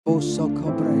Boso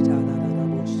kobreta na na na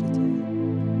bosite.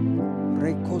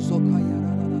 Rekozo kaya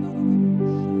na na na na na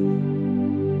bosh.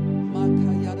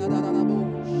 Makaya na na na na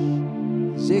bosh.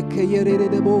 Zeke yere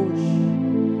de bosh.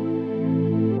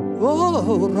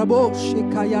 Oh, raboshi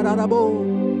kaya na na bo.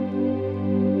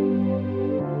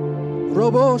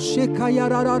 Roboshi kaya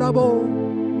na na na bo.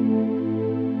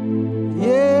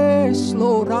 Yes,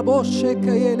 Lord, raboshi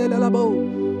kaya na na bo.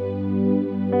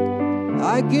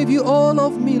 I give you all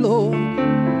of me, Lord.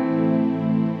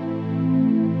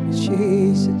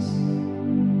 Jesus,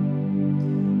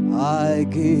 I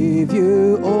give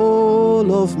you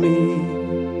all of me.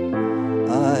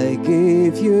 I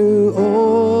give you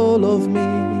all of me.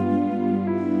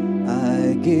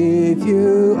 I give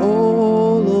you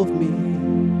all of me.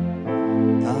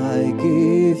 I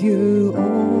give you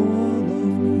all of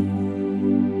me.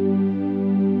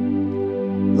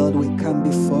 Lord, we come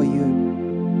before you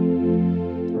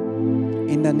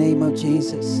in the name of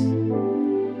Jesus.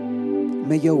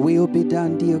 May your will be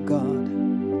done, dear God.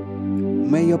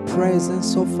 May your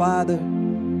presence, oh Father,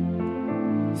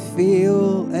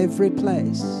 fill every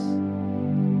place.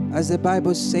 As the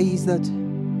Bible says that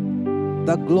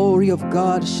the glory of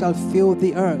God shall fill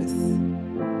the earth.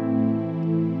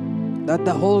 That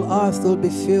the whole earth will be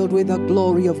filled with the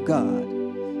glory of God.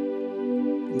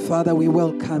 And Father, we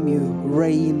welcome you.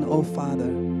 Reign, oh Father.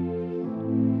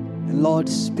 And Lord,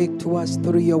 speak to us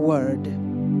through your word.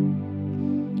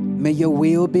 May your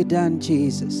will be done,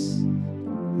 Jesus.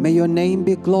 May your name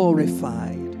be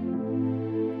glorified.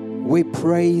 We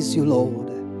praise you, Lord.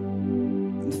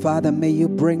 And Father, may you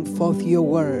bring forth your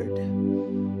word.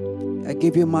 I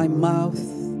give you my mouth,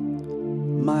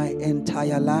 my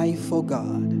entire life, oh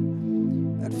God.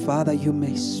 That Father, you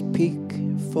may speak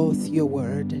forth your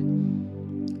word.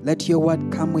 Let your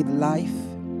word come with life.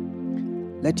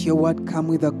 Let your word come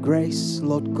with a grace,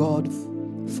 Lord God,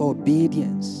 for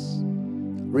obedience.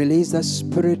 Release the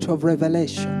spirit of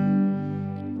revelation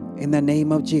in the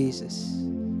name of Jesus.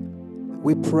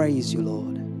 We praise you,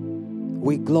 Lord.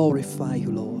 We glorify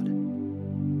you, Lord.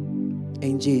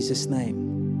 In Jesus'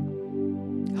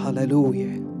 name.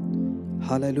 Hallelujah.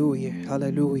 Hallelujah.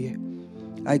 Hallelujah.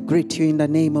 I greet you in the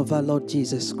name of our Lord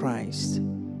Jesus Christ.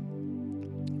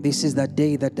 This is the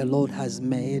day that the Lord has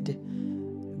made.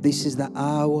 This is the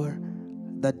hour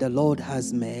that the Lord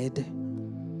has made.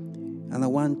 And I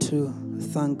want to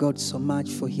thank God so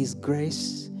much for his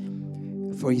grace,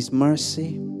 for his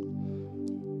mercy.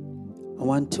 I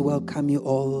want to welcome you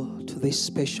all to this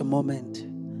special moment.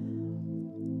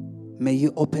 May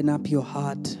you open up your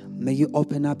heart. May you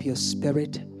open up your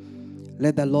spirit.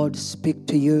 Let the Lord speak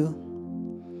to you.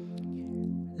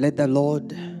 Let the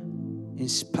Lord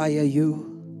inspire you.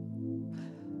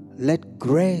 Let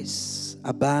grace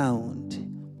abound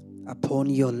upon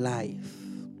your life.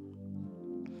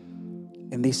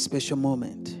 In this special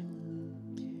moment,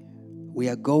 we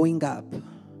are going up,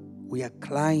 we are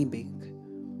climbing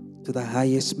to the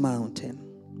highest mountain,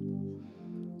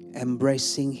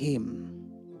 embracing him,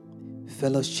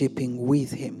 fellowshipping with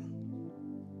him.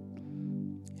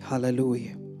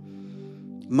 Hallelujah.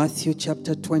 Matthew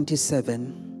chapter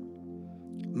 27,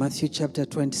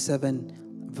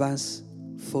 verse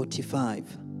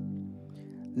 45.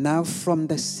 Now from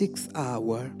the 6th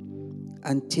hour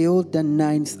until the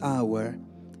 9th hour,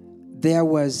 there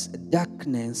was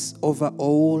darkness over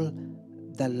all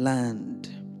the land.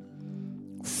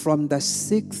 From the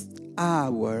 6th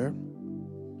hour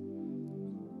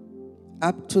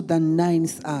up to the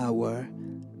 9th hour,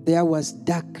 there was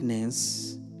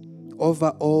darkness over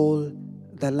all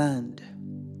the land.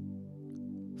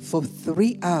 For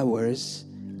 3 hours,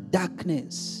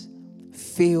 darkness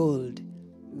filled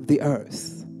the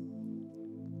earth.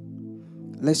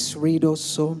 Let's read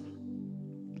also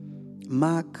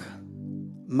Mark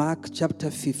chapter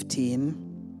 15.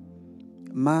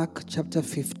 Mark chapter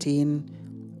 15,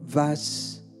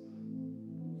 verse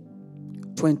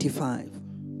 25.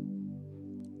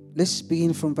 Let's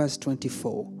begin from verse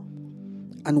 24.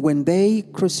 And when they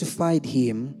crucified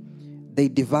him, they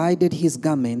divided his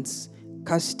garments,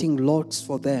 casting lots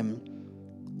for them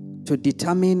to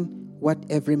determine what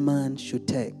every man should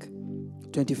take.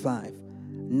 25.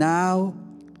 Now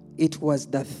it was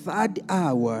the 3rd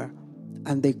hour,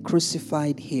 and they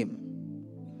crucified him.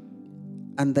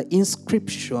 And the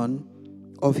inscription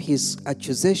of his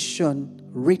accusation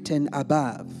written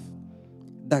above,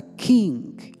 the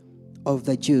King of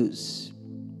the Jews.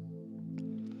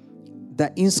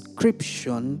 The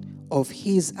inscription of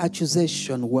his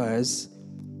accusation was,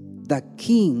 the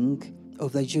King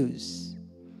of the Jews.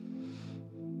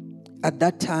 At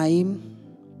that time,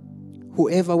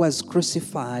 whoever was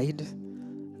crucified,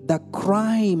 the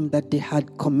crime that they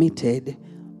had committed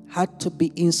had to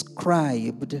be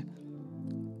inscribed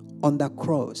on the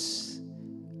cross.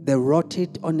 They wrote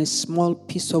it on a small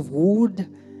piece of wood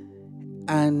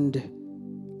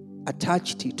and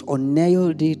attached it or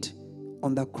nailed it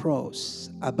on the cross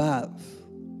above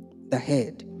the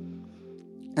head.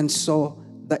 And so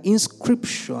the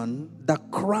inscription, the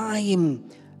crime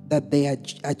that they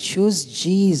accused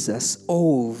Jesus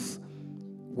of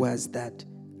was that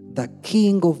the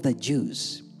King of the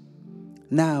Jews.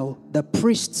 Now, the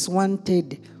priests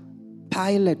wanted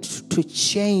Pilate to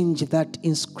change that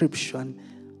inscription,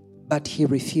 but he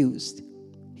refused.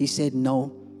 He said,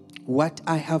 no, what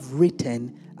I have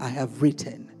written, I have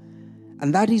written.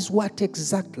 And that is what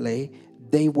exactly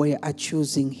they were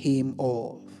accusing him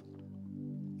of.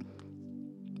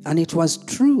 And it was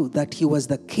true that he was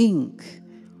the King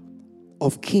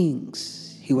of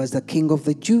kings. He was the King of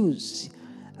the Jews,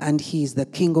 and he is the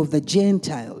King of the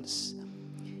Gentiles.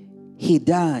 He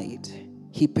died.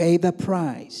 He paid the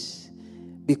price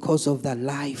because of the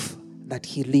life that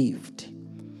he lived.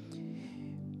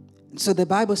 So the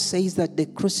Bible says that they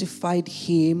crucified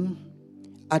him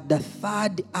at the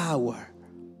third hour.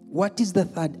 What is the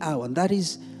third hour?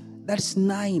 That's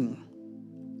 9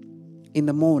 in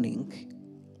the morning.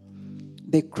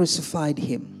 They crucified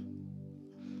him.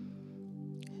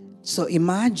 So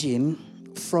imagine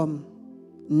from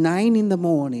 9 in the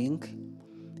morning,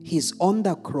 he's on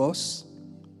the cross,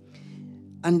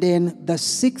 and then the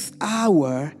 6th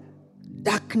hour,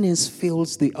 darkness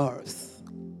fills the earth.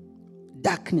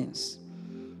 Darkness.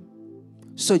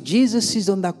 So Jesus is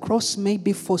on the cross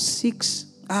maybe for 6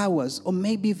 hours, or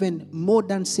maybe even more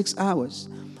than 6 hours.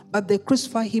 But they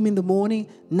crucify him in the morning,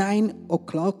 9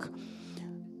 o'clock.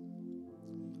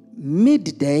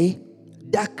 Midday,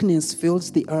 darkness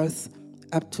fills the earth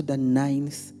up to the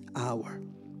 9th hour.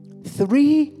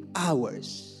 3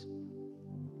 hours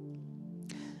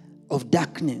of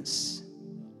darkness.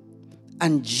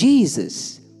 And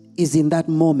Jesus is in that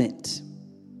moment.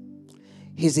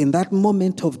 He's in that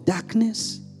moment of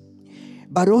darkness.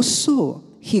 But also,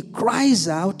 he cries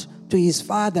out to his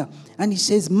Father. And he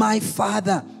says, my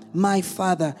Father,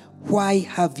 why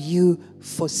have you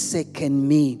forsaken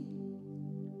me?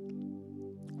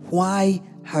 Why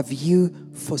have you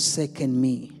forsaken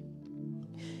me?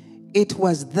 It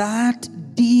was that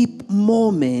deep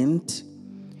moment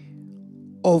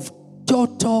of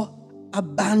total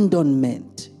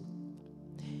abandonment.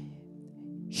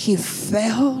 He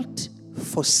felt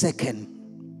forsaken.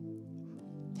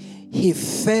 He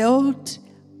felt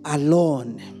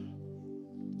alone.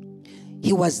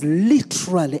 He was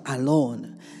literally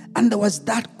alone. And there was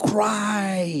that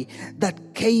cry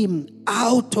that came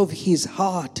out of his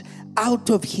heart, out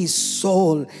of his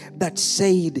soul, that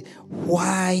said,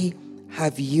 why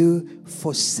have you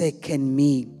forsaken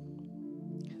me?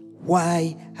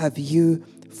 Why have you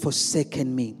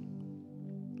forsaken me?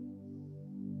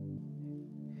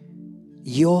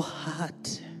 Your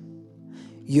heart,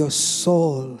 your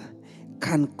soul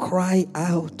can cry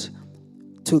out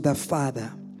to the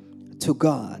Father, to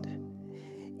God.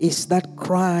 It's that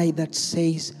cry that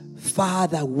says,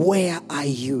 Father, where are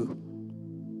you?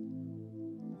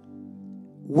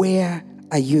 Where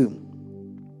are you?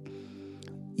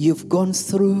 You've gone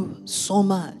through so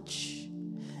much.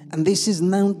 And this is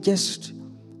not just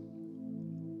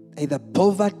either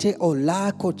poverty or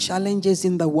lack or challenges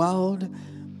in the world,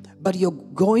 but you're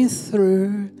going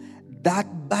through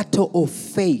that battle of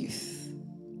faith.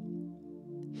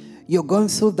 You're going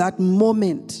through that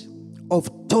moment of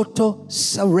total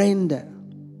surrender.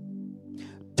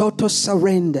 Total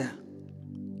surrender.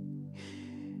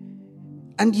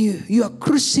 And you are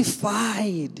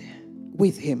crucified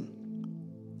with him.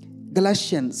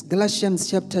 Galatians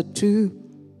chapter 2.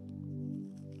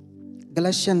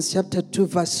 Galatians chapter 2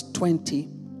 verse 20.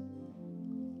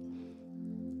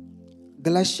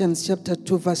 Galatians chapter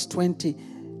 2 verse 20.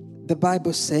 The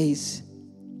Bible says,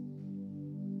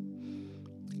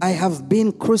 I have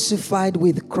been crucified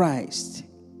with Christ.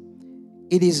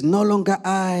 It is no longer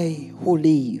I who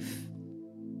live,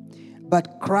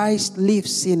 but Christ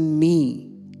lives in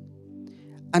me.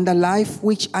 And the life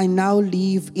which I now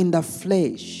live in the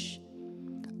flesh,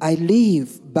 I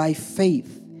live by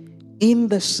faith in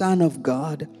the Son of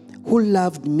God, who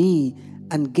loved me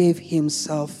and gave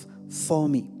himself for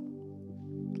me.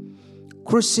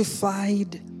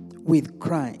 Crucified with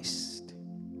Christ.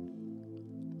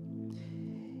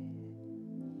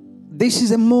 This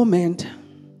is a moment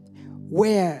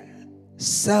where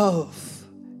self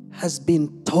has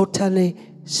been totally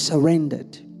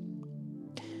surrendered.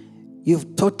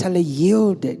 You've totally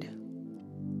yielded.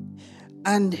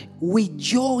 And we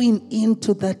join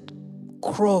into that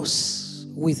cross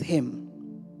with him.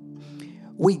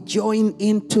 we join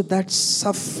into that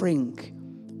suffering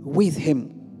with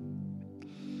him.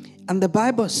 And the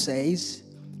Bible says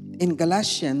in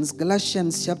Galatians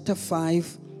chapter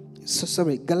 5,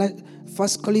 1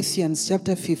 Corinthians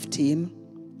chapter 15,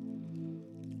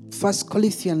 1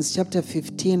 Corinthians chapter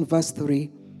 15 verse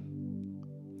 3,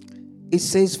 it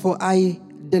says, "For I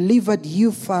delivered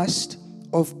you first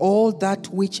of all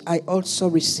that which I also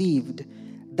received,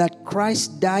 that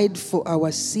Christ died for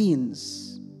our sins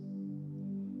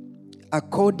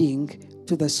according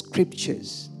to the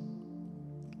scriptures."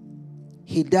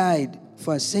 He died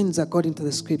for our sins according to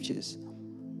the scriptures.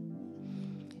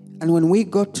 And when we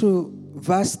go to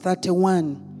verse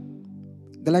 31,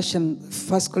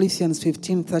 1 Corinthians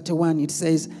 15:31, it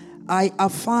says, "I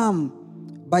affirm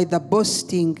by the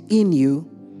boasting in you,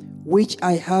 which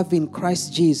I have in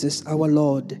Christ Jesus our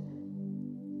Lord,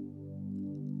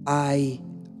 I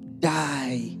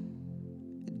die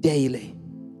daily."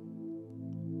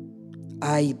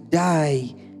 I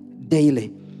die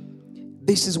daily.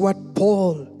 This is what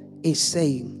Paul is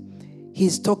saying.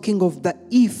 He's talking of the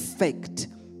effect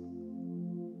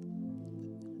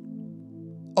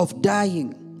of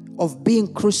dying, of being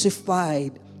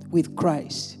crucified with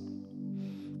Christ.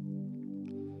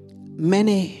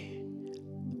 Many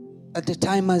at a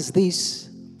time as this,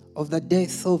 of the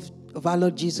death of our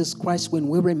Lord Jesus Christ, when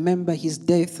we remember his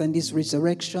death and his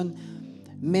resurrection,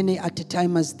 many at a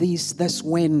time as this, that's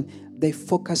when they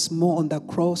focus more on the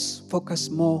cross,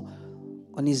 focus more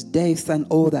on his death and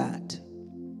all that.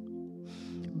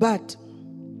 But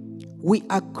we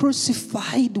are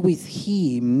crucified with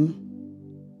him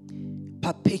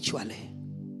perpetually.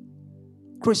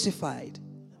 Crucified.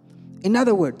 In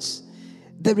other words,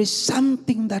 there is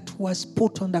something that was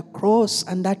put on the cross,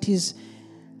 and that is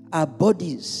our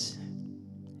bodies,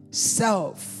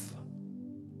 self.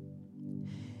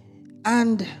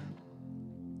 And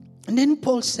then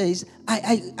Paul says,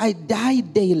 I die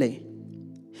daily.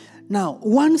 Now,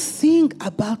 one thing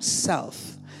about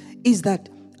self is that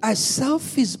as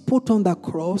self is put on the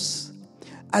cross,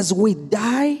 as we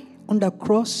die on the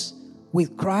cross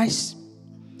with Christ,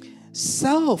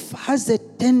 self has a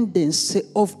tendency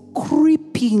of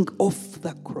creeping off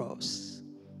the cross.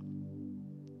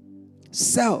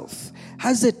 Self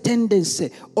has a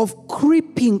tendency of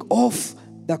creeping off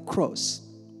the cross.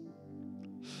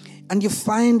 And you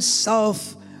find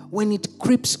self, when it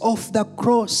creeps off the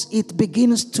cross, it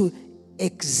begins to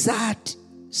exert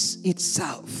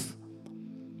itself.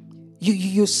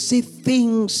 You see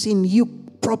things in you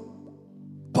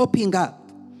popping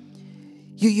up.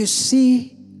 You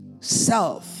see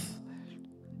self,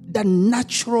 the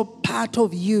natural part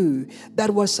of you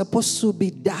that was supposed to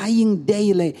be dying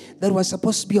daily, that was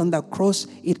supposed to be on the cross,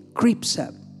 it creeps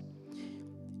up.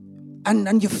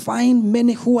 And you find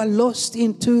many who are lost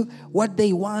into what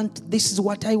they want. This is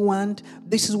what I want.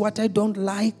 This is what I don't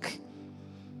like.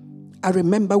 I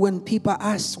remember when people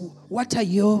ask, what are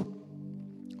your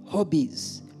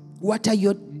hobbies? What are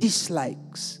your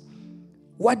dislikes?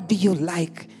 What do you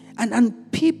like?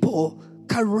 And people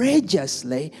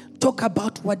courageously talk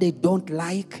about what they don't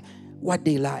like, what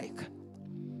they like.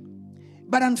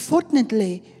 But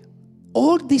unfortunately,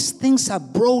 all these things are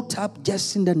brought up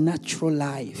just in the natural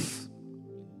life.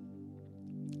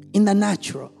 In the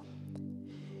natural.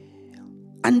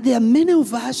 And there are many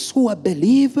of us who are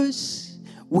believers.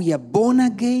 We are born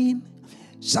again.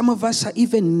 Some of us are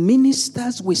even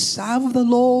ministers. We serve the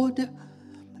Lord.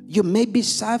 You may be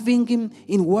serving Him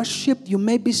in worship. You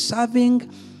may be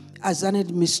serving as an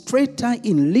administrator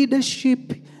in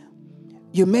leadership.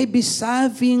 You may be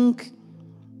serving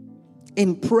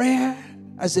in prayer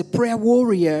as a prayer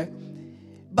warrior.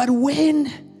 But when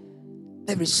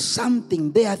there is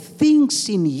something, there are things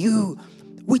in you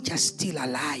which are still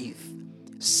alive.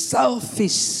 Self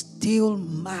is still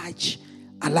much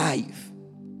alive.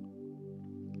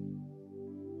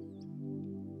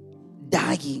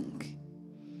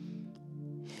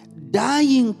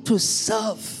 Dying to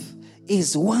self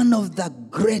is one of the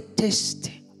greatest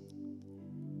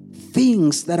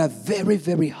things that are very,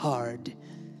 very hard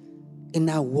in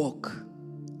our walk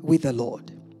with the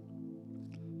Lord,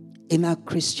 in our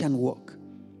Christian walk.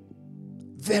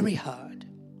 Very hard,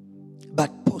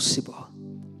 but possible.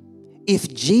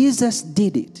 If Jesus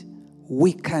did it,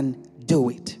 we can do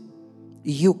it.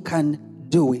 You can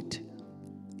do it.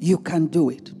 You can do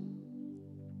it.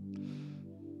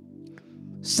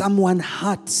 Someone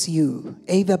hurts you,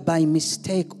 either by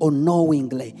mistake or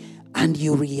knowingly, and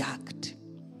you react.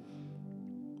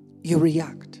 You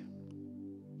react.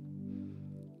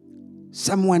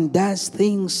 Someone does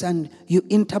things and you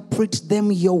interpret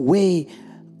them your way,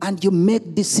 and you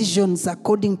make decisions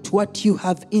according to what you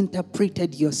have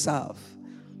interpreted yourself.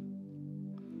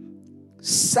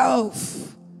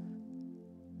 self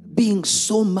being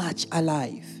so much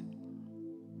alive.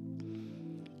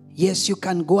 Yes, you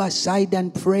can go aside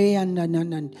and pray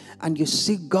and you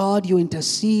seek God, you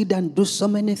intercede and do so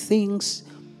many things.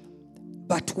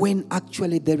 But when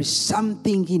actually there is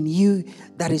something in you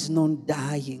that is not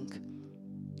dying.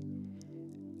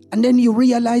 And then you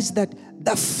realize that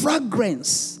the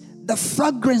fragrance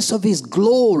of His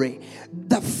glory,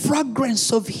 the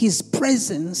fragrance of His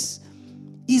presence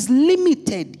is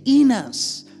limited in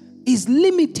us, is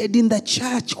limited in the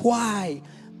church. Why?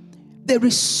 There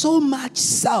is so much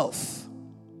self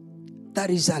that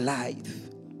is alive.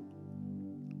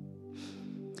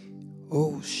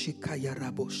 Oh, Shikaya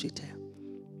Raboshite.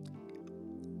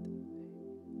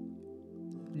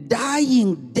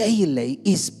 Dying daily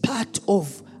is part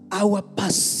of our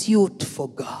pursuit for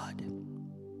God.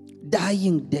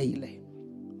 Dying daily.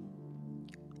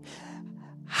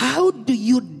 How do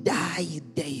you die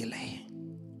daily?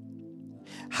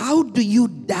 How do you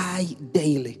die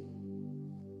daily?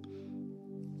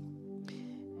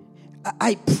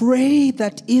 I pray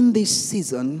that in this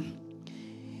season,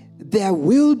 there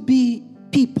will be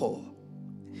people,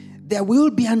 there will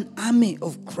be an army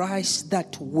of Christ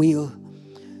that will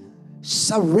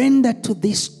surrender to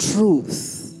this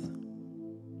truth.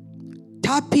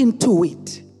 Tap into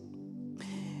it.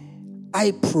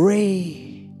 I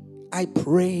pray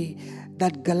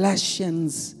that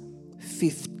Galatians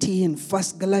 15, 1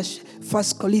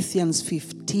 Corinthians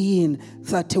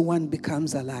 15:31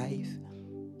 becomes alive.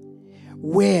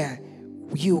 Where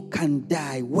you can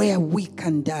die, where we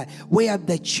can die, where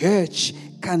the church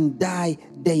can die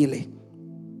daily.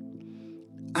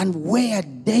 And where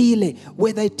daily,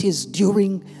 whether it is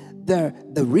during the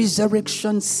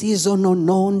resurrection season or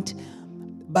not,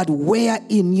 but where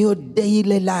in your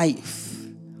daily life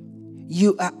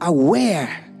you are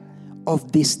aware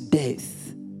of this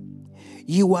death.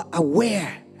 You are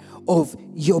aware of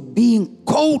your being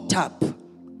caught up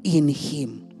in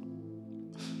Him.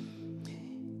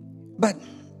 But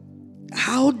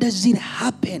how does it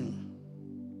happen?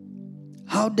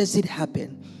 How does it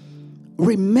happen?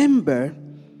 Remember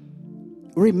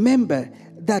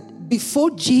that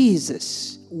before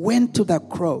Jesus went to the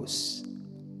cross,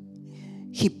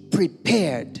 He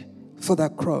prepared for the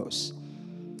cross.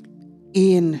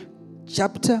 In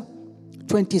chapter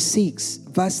 26,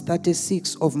 verse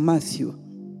 36 of Matthew,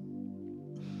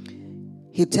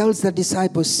 He tells the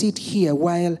disciples, sit here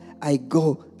while I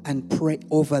go and pray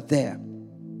over there.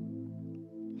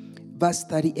 Verse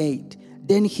 38,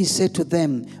 then He said to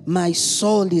them, my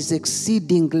soul is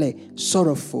exceedingly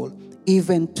sorrowful,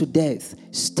 even to death.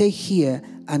 Stay here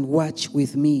and watch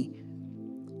with me.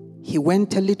 He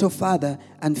went a little farther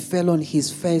and fell on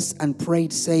His face and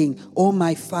prayed, saying, oh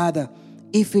my Father,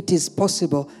 if it is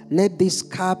possible, let this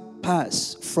cup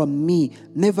pass from me.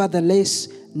 Nevertheless,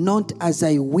 not as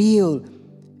I will,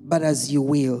 but as you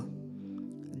will.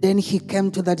 Then He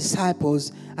came to the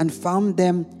disciples and found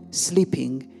them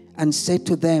sleeping and said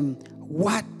to them,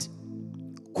 what?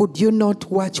 Could you not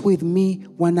watch with me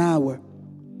 1 hour?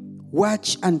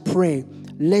 Watch and pray,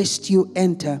 lest you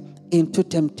enter into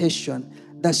temptation.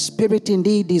 The spirit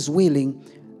indeed is willing,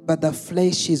 but the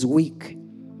flesh is weak.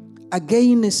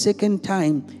 Again, a second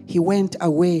time, He went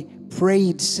away,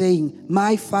 prayed, saying,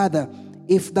 my Father,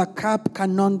 if the cup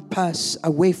cannot pass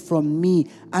away from me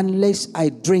unless I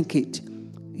drink it,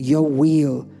 your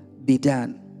will be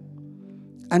done.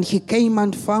 And He came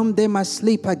and found them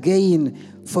asleep again,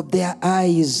 for their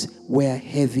eyes were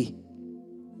heavy.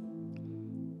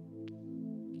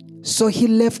 So He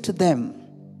left them,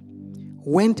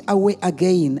 went away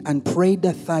again, and prayed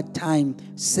a third time,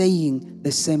 saying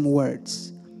the same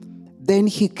words. Then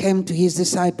He came to His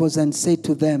disciples and said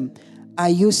to them, are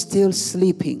you still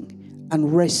sleeping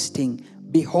and resting?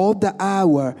 Behold, the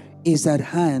hour is at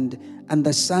hand, and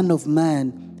the Son of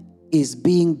Man is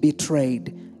being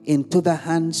betrayed into the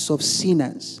hands of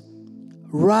sinners.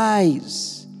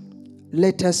 Rise,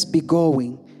 let us be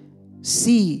going.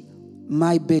 See,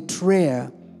 my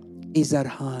betrayer is at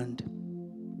hand.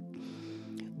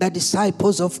 The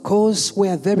disciples, of course,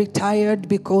 were very tired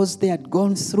because they had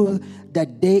gone through the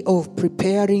day of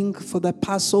preparing for the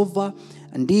Passover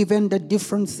and even the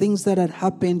different things that had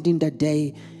happened in the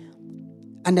day.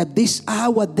 And at this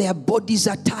hour, their bodies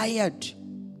are tired.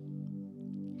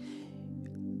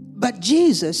 But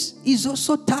Jesus is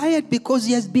also tired because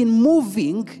He has been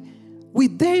moving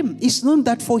with them. It's not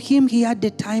that for Him He had the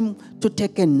time to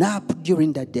take a nap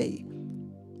during the day.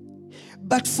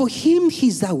 But for Him,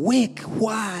 He's awake.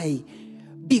 Why?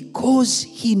 Because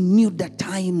He knew the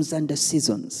times and the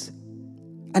seasons.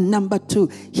 And number two,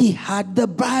 He had the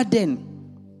burden.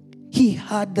 He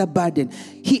had the burden.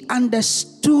 He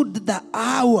understood the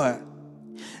hour.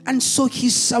 And so he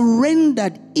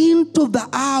surrendered into the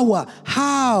hour.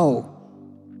 How?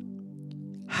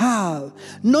 How?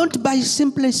 Not by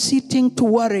simply sitting to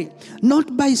worry.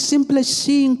 Not by simply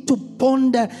sitting to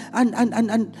ponder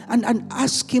and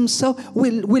ask himself,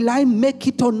 will I make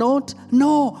it or not?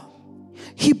 No.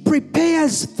 He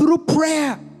prepares through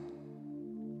prayer.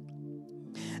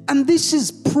 And this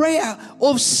is prayer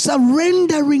of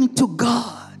surrendering to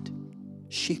God.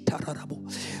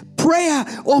 Prayer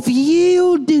of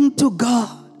yielding to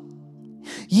God.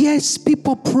 Yes,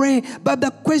 people pray, but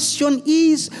the question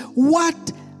is,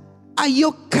 what are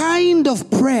your kind of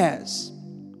prayers?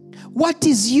 What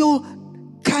is your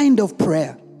kind of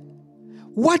prayer?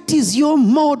 What is your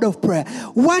mode of prayer?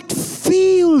 What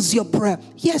fills your prayer?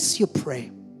 Yes, you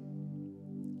pray.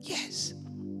 Yes.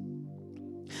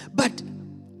 But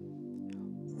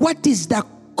what is the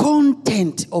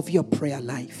content of your prayer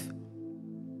life?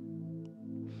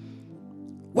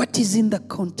 What is in the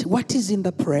content? What is in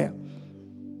the prayer?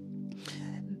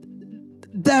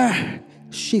 The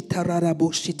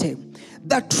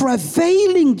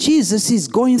travailing Jesus is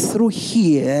going through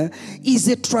here is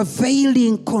a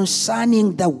travailing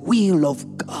concerning the will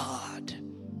of God.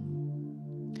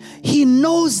 He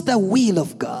knows the will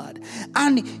of God,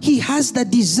 and he has the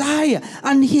desire,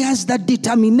 and he has the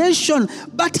determination,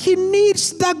 but he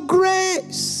needs the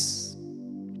grace.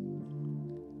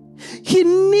 He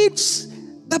needs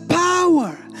the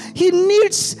power. He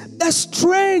needs the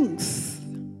strength.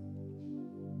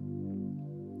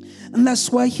 And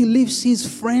that's why he leaves his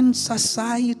friends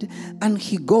aside and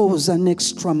he goes an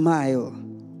extra mile.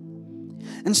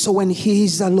 And so when he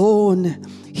is alone,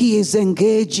 he is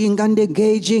engaging.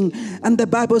 And the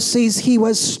Bible says he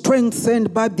was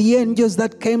strengthened by the angels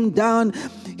that came down.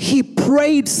 He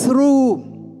prayed through.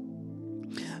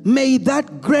 May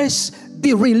that grace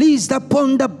be released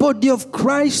upon the body of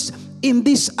Christ in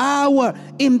this hour,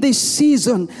 in this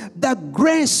season. The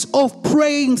grace of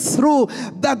praying through,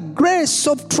 the grace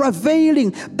of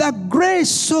travailing, the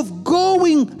grace of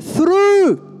going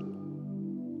through.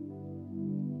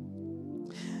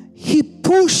 He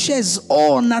pushes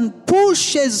on and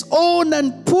pushes on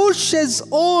and pushes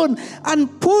on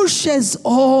and pushes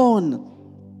on.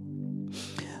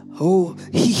 Oh,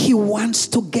 he wants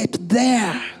to get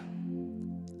there.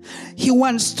 He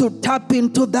wants to tap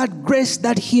into that grace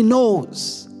that he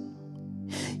knows.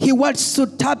 He wants to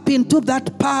tap into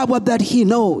that power that he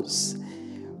knows.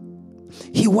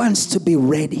 He wants to be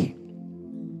ready.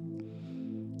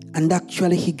 And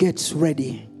actually he gets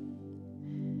ready.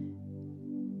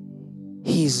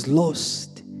 He is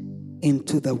lost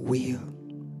into the will.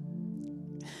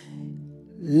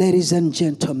 Ladies and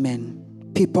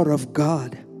gentlemen, people of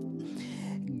God,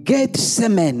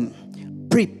 Gethsemane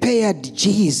prepared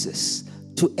Jesus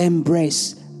to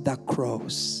embrace the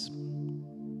cross.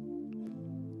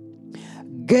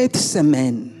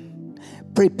 Gethsemane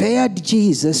prepared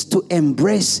Jesus to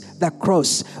embrace the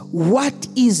cross. What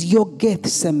is your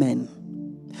Gethsemane?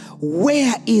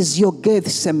 Where is your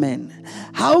Gethsemane?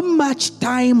 How much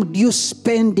time do you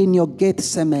spend in your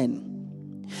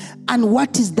Gethsemane? And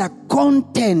what is the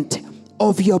content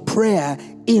of your prayer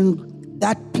in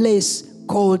that place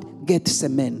called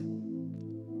Gethsemane?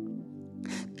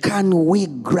 Can we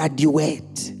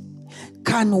graduate?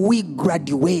 Can we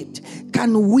graduate?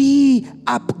 Can we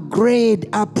upgrade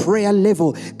our prayer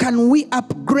level? Can we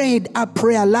upgrade our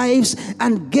prayer lives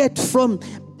and get from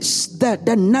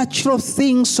the natural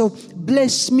things of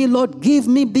bless me, Lord, give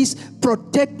me this,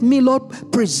 protect me,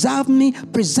 Lord, preserve me,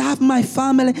 preserve my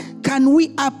family? Can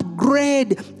we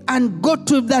upgrade and go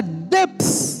to the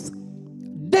depth?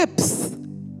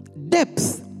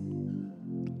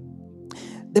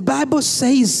 The Bible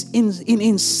says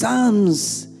in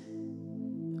Psalms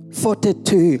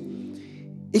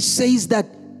 42, it says that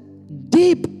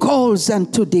deep calls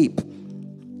unto deep.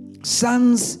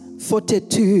 Psalms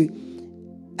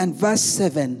 42 and verse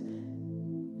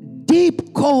 7.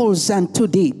 Deep calls unto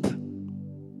deep.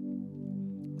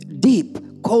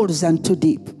 Deep calls unto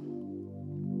deep.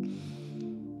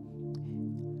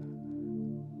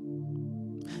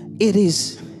 It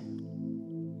is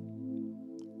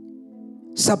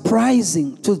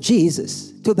surprising to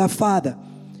Jesus, to the Father.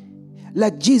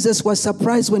 Like Jesus was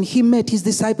surprised when he met his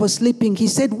disciples sleeping. He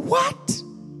said, What?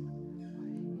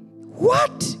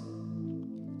 What?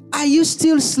 Are you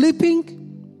still sleeping?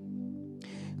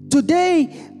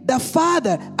 Today, the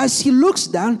Father, as he looks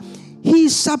down, he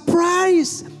is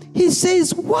surprised. He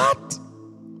says, What?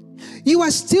 You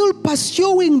are still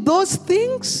pursuing those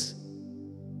things?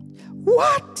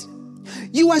 What?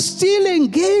 You are still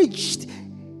engaged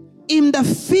in the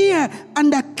fear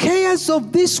and the cares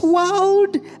of this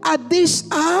world at this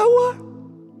hour?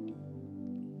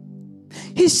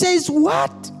 He says,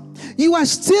 what? You are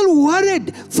still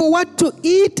worried for what to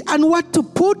eat and what to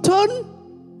put on?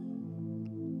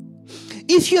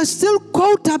 If you're still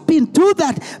caught up into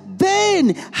that,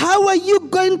 then how are you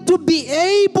going to be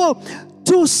able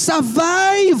to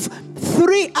survive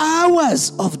 3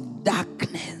 hours of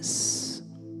darkness?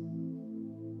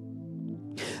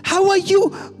 How are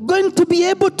you going to be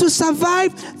able to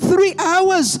survive 3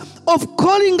 hours of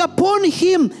calling upon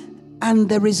him and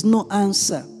there is no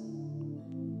answer?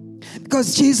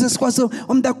 Because Jesus was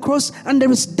on the cross and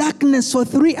there is darkness for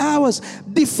 3 hours.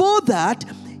 Before that,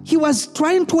 he was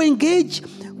trying to engage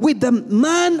with the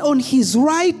man on his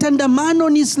right and the man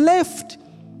on his left.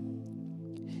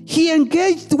 He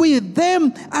engaged with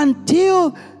them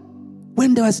until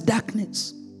when there was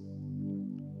darkness.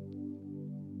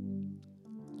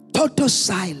 Total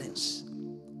silence.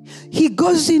 He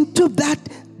goes into that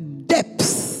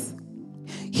depth.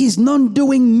 He's not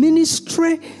doing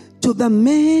ministry to the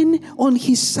man on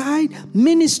his side.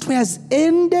 Ministry has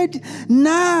ended.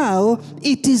 Now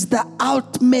it is the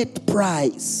ultimate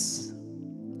prize.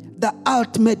 The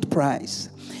ultimate prize.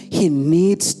 He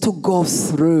needs to go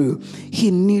through.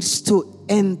 He needs to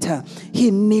enter.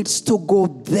 He needs to go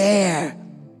there.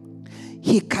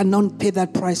 He cannot pay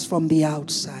that price from the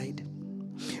outside.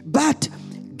 But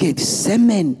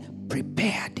Gethsemane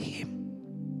prepared him.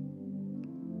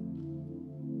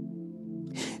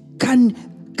 Can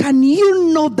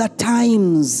you know the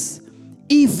times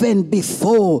even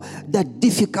before the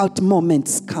difficult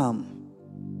moments come?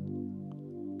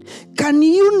 Can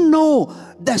you know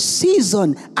the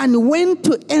season and when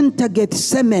to enter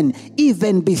Gethsemane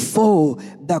even before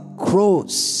the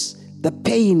cross, the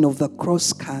pain of the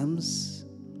cross comes?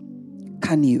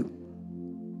 Can you?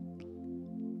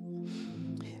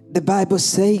 The Bible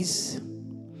says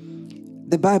in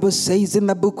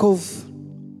the book of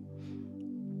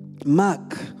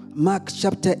Mark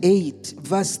chapter 8,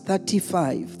 verse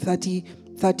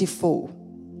 34.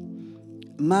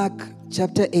 Mark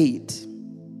chapter 8,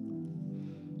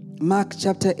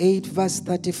 verse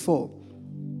 34.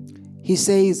 He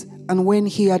says, and when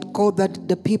he had called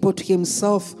the people to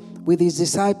himself with his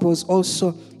disciples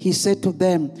also, he said to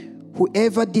them,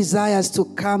 whoever desires to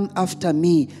come after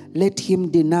me, let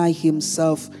him deny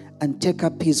himself and take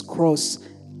up his cross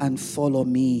and follow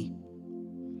me.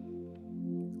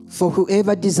 For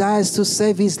whoever desires to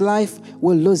save his life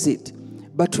will lose it.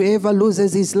 But whoever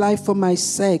loses his life for my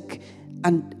sake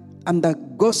and the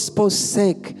gospel's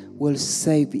sake will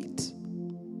save it.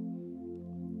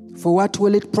 For what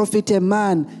will it profit a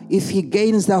man if he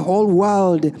gains the whole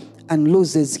world and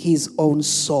loses his own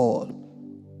soul?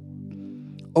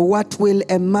 Or what will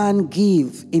a man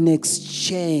give in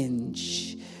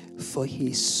exchange for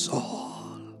his soul?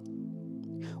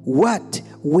 What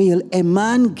will a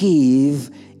man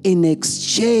give in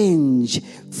exchange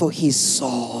for his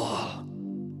soul?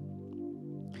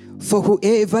 For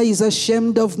whoever is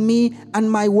ashamed of me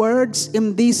and my words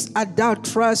in this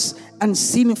adulterous and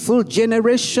sinful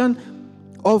generation,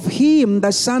 of him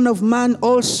the Son of Man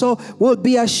also will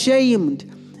be ashamed.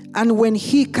 And when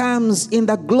he comes in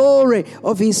the glory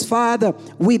of his Father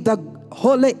with the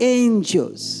holy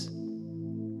angels.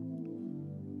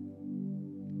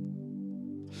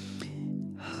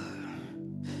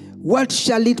 What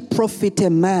shall it profit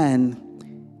a man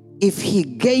if he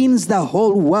gains the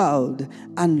whole world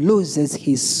and loses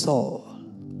his soul?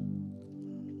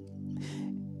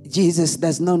 Jesus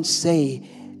does not say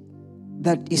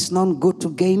that it's not good to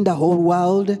gain the whole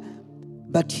world,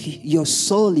 but your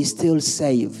soul is still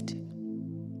saved.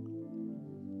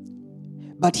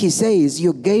 But he says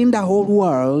you gain the whole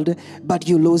world, but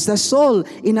you lose the soul.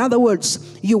 In other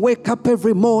words, you wake up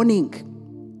every morning.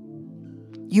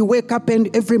 You wake up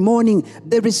every morning.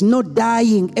 There is no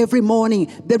dying every morning.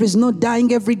 There is no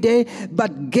dying every day,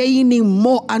 but gaining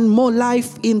more and more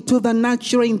life into the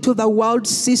natural, into the world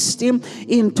system,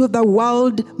 into the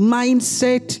world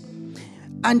mindset.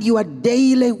 And you are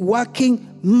daily working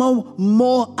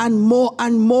more and more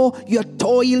and more. You're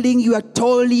toiling,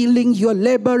 you're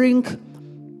laboring.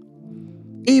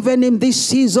 Even in this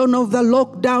season of the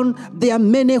lockdown, there are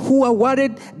many who are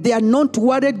worried. They are not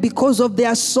worried because of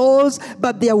their souls,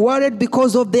 but they are worried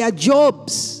because of their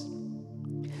jobs.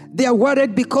 They are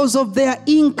worried because of their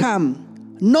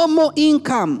income. No more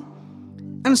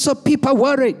income. And so people are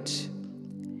worried.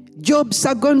 Jobs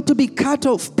are going to be cut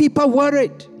off. People are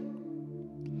worried.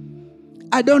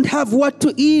 I don't have what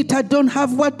to eat. I don't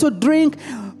have what to drink.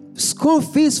 School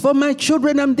fees for my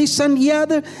children and this and the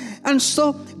other. And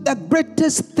so the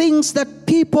greatest things that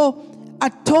people are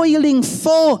toiling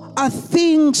for are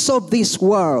things of this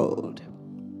world.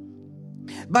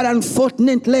 But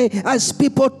unfortunately, as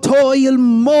people toil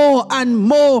more and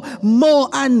more, more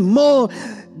and more,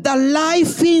 the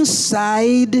life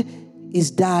inside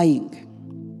is dying,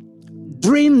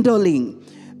 dwindling,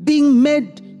 being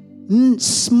made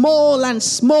small and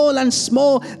small and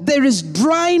small. There is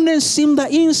dryness in the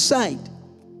inside.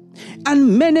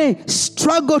 And many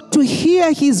struggle to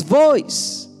hear his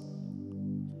voice.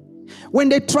 When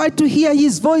they try to hear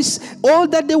his voice, all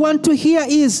that they want to hear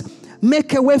is,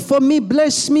 make a way for me,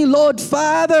 bless me, Lord,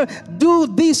 Father, do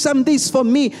this and this for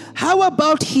me. How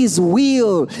about his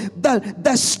will?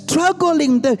 The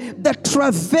struggling, the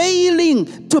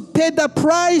travailing to pay the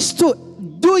price to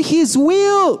do his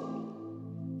will,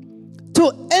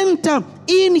 to enter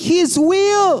in his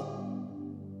will.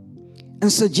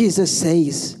 And so Jesus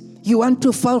says, you want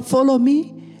to follow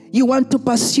me? You want to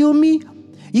pursue me?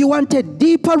 You want a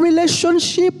deeper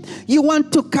relationship? You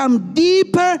want to come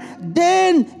deeper?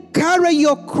 Then carry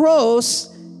your cross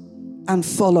and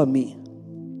follow me.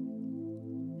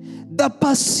 The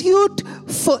pursuit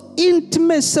for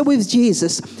intimacy with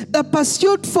Jesus, the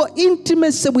pursuit for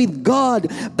intimacy with God,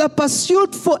 the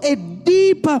pursuit for a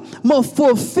deeper, more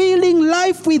fulfilling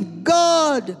life with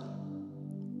God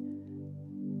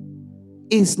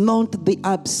is not the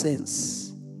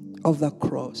absence of the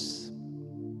cross.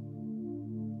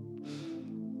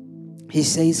 He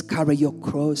says, carry your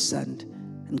cross and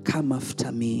come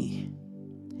after me.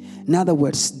 In other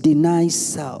words, deny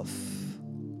self.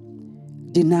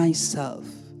 Deny self.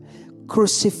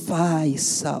 Crucify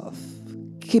self.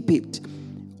 Keep it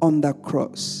on the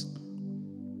cross.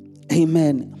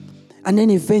 Amen. And then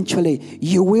eventually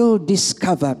you will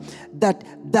discover that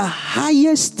the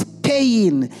highest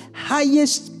pain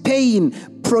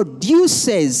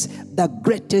produces the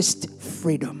greatest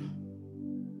freedom.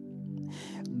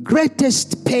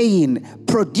 Greatest pain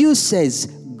produces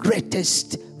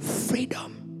greatest freedom.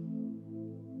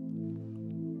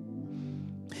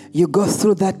 You go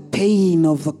through that pain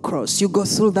of the cross. You go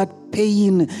through that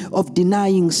pain of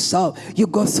denying self. You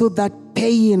go through that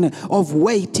pain of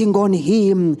waiting on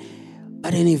him.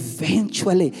 But then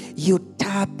eventually you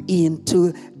tap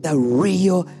into the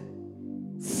real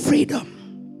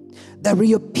freedom, the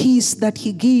real peace that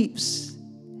he gives,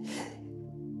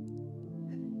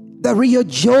 the real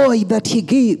joy that he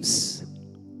gives,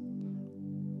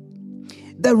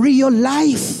 the real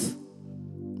life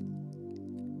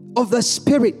of the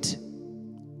Spirit.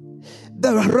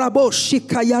 The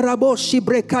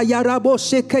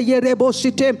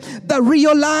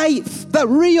real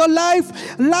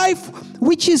life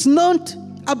which is not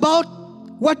about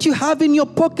what you have in your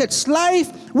pockets,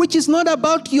 life which is not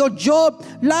about your job,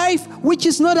 life which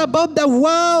is not about the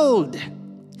world,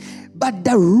 but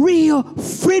the real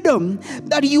freedom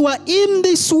that you are in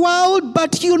this world,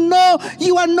 but you know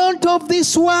you are not of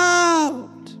this world.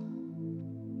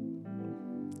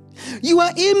 You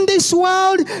are in this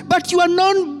world, but you are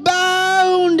not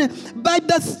bound by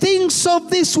the things of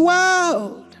this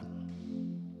world.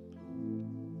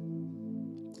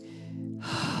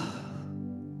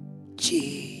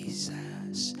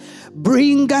 Jesus,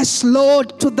 bring us,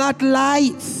 Lord, to that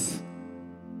life.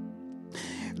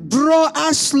 Draw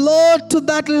us, Lord, to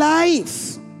that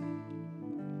life.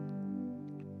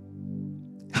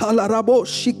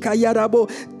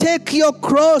 Take your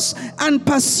cross and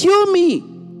pursue me.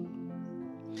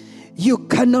 You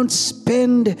cannot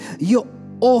spend your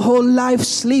whole life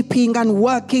sleeping and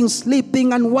working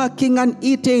and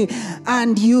eating,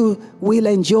 and you will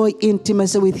enjoy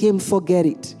intimacy with him. Forget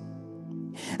it.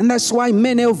 And that's why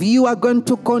many of you are going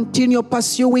to continue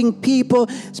pursuing people.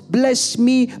 Bless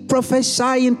me,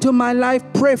 prophesy into my life,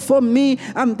 pray for me,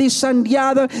 and this and the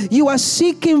other. You are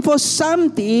seeking for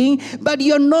something, but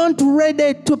you're not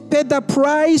ready to pay the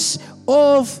price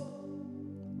of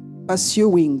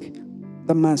pursuing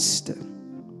the Master.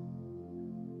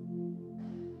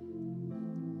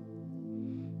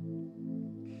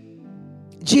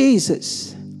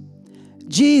 Jesus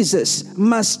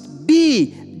must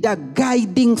be the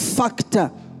guiding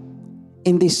factor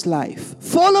in this life.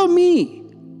 Follow me.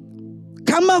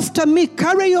 Come after me.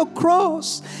 Carry your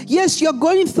cross. Yes, you're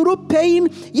going through pain.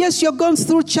 Yes, you're going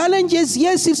through challenges.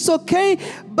 Yes, it's okay.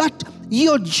 But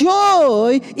your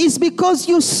joy is because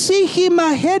you see him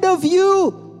ahead of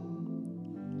you.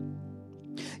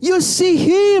 You see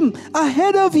him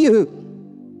ahead of you.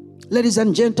 Ladies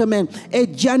and gentlemen, a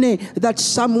journey that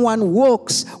someone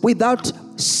walks without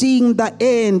seeing the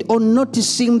end, or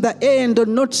noticing the end, or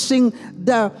noticing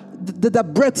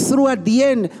the breakthrough at the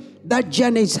end, that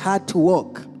journey is hard to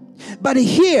walk. But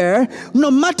here,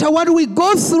 no matter what we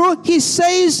go through, he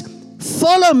says,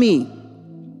 follow me.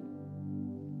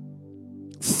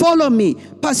 follow me,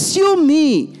 pursue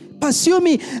me, pursue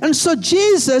me. And so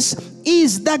Jesus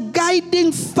is the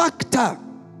guiding factor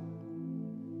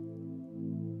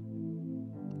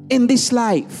in this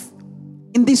life,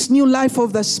 in this new life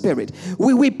of the Spirit.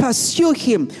 We pursue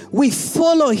him, we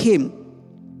follow him.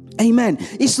 Amen.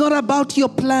 It's not about your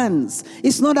plans.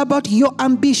 It's not about your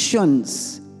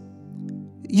ambitions.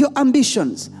 Your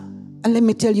ambitions. And let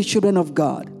me tell you, children of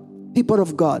God, people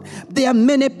of God, there are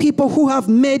many people who have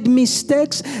made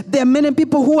mistakes. There are many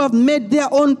people who have made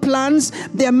their own plans.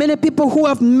 There are many people who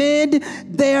have made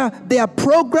their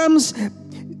programs.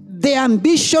 Their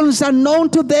ambitions are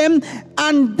known to them.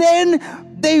 And then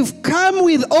they've come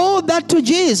with all that to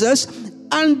Jesus,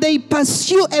 and they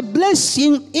pursue a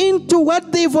blessing into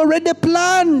what they've already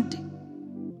planned.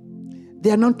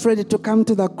 They are not ready to come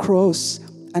to the cross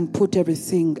and put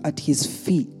everything at his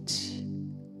feet.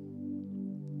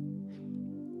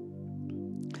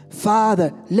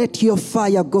 Father, let your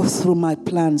fire go through my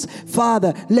plans.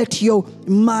 Father, let your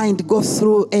mind go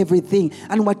through everything.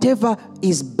 And whatever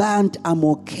is burnt, I'm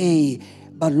okay.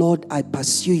 But Lord, I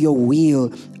pursue your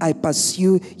will. I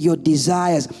pursue your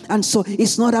desires. And so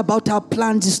it's not about our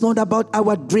plans. It's not about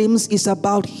our dreams. It's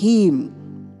about him.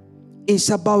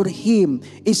 It's about him.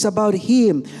 It's about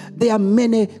him. There are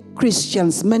many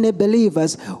Christians, many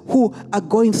believers who are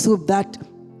going through that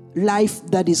life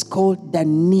that is called the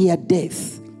near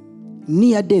death.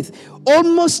 Near death.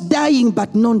 Almost dying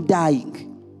but not dying.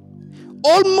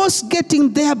 Almost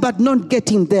getting there but not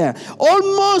getting there.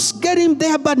 Almost getting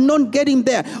there but not getting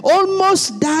there.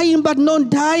 Almost dying but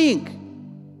not dying.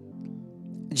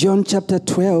 John chapter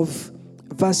 12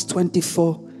 verse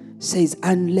 24 says,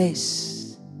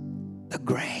 unless the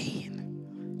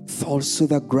grain falls to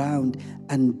the ground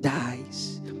and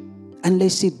dies,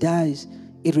 unless it dies,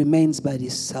 it remains by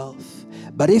itself.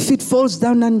 But if it falls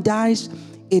down and dies,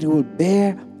 it will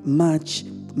bear much,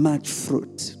 much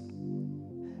fruit.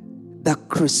 The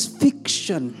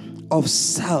crucifixion of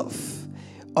self,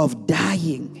 of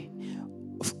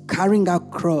dying, of carrying our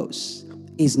cross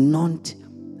is not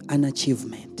an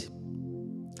achievement.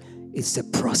 It's a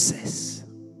process.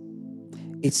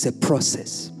 It's a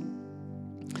process.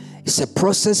 It's a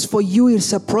process for you.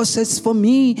 It's a process for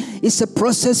me. It's a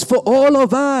process for all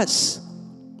of us.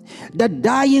 The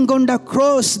dying on the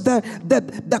cross,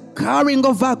 the carrying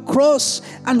of our cross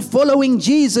and following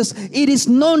Jesus, it is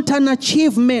not an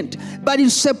achievement, but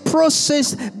it's a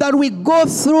process that we go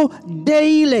through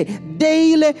daily.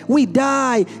 Daily we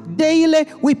die. Daily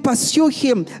we pursue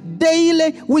him.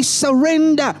 Daily we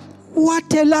surrender.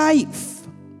 What a life!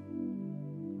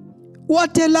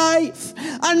 What a life.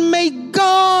 And may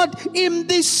God in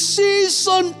this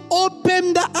season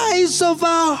open the eyes of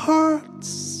our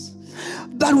hearts,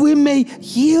 that we may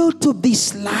yield to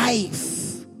this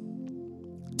life.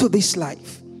 To this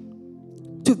life.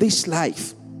 To this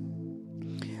life.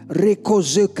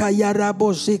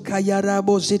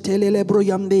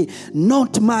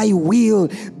 Not my will,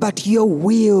 but your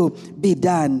will be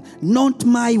done. Not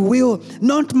my will,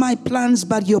 not my plans,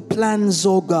 but your plans,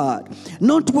 oh God.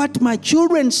 Not what my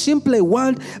children simply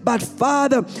want, but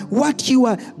Father, what you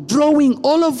are drawing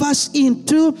all of us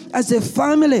into as a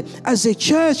family, as a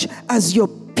church, as your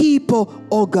people,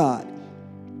 oh God.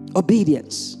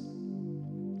 Obedience.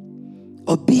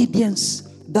 Obedience.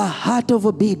 The heart of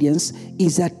obedience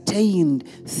is attained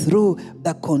through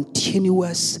the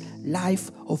continuous life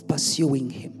of pursuing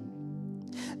him.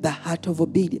 The heart of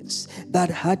obedience. That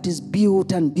heart is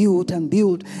built and built and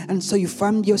built. And so you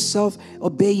find yourself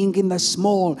obeying in the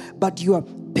small, but you are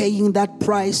paying that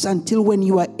price until when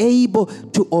you are able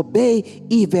to obey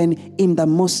even in the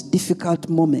most difficult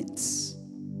moments.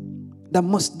 The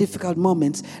most difficult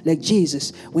moments, like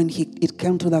Jesus, when it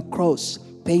came to the cross,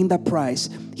 paying the price,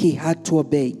 he had to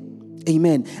obey.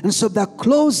 Amen. And so the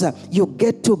closer you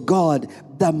get to God,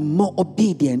 the more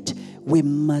obedient we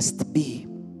must be.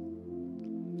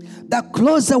 The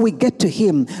closer we get to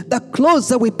him, the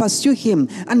closer we pursue him,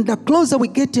 and the closer we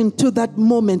get into that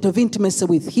moment of intimacy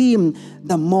with him,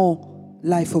 the more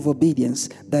life of obedience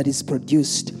that is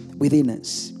produced within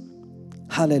us.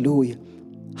 Hallelujah.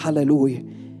 Hallelujah.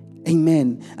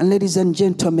 Amen. And ladies and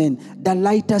gentlemen, the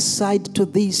lighter side to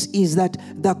this is that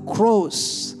the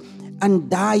cross and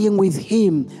dying with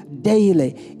him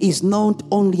daily is not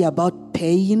only about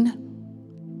pain,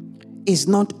 is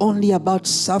not only about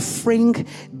suffering,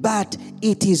 but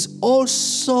it is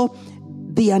also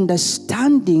the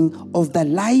understanding of the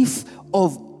life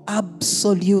of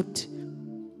absolute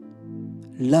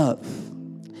love.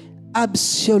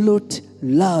 Absolute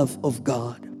love of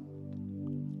God.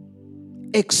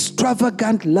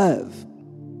 Extravagant love.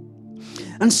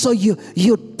 And so you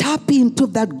tap into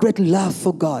that great love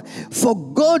for God. For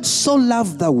God so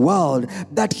loved the world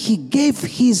that he gave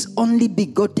his only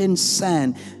begotten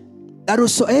Son, that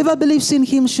whosoever believes in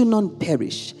him should not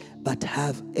perish, but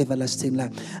have everlasting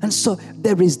life. And so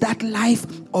there is that life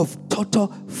of total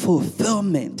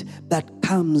fulfillment that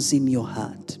comes in your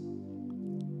heart.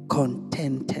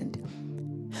 Contented.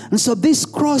 And so this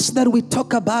cross that we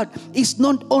talk about is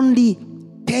not only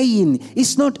pain,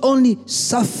 it's not only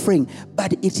suffering,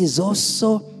 but it is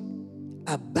also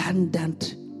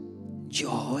abundant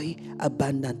joy,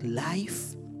 abundant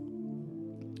life,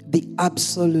 the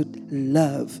absolute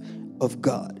love of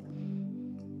God.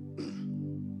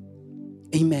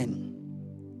 Amen.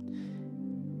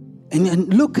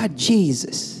 And look at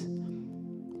Jesus.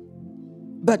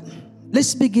 But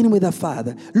let's begin with the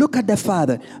Father. Look at the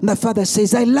Father. And the Father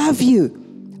says, I love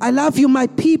you. I love you, my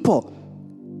people.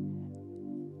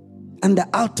 And the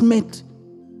ultimate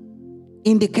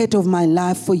indicator of my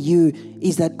love for you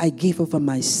is that I give over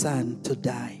my Son to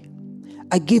die.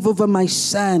 I give over my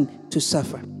Son to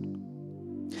suffer.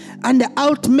 And the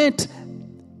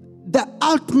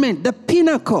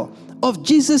pinnacle of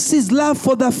Jesus' love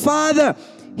for the Father,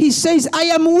 he says, I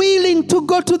am willing to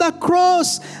go to the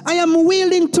cross. I am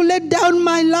willing to lay down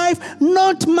my life.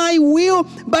 Not my will,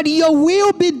 but your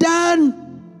will be done.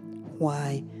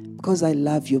 Why? Because I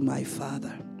love you, my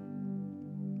Father.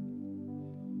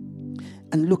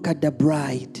 And look at the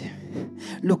bride.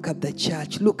 Look at the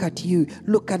church. Look at you.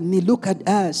 Look at me. Look at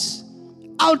us.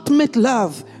 Ultimate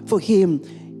love for him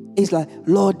is like,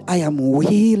 Lord, I am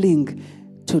willing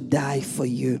to die for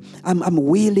you. I'm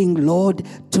willing, Lord,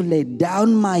 to lay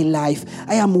down my life.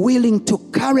 I am willing to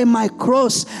carry my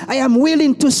cross. I am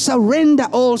willing to surrender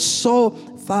also,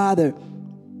 Father,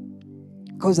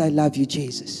 because I love you,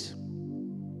 Jesus.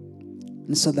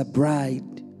 And so the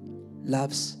bride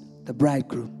loves the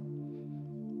bridegroom.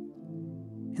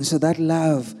 And so that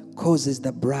love causes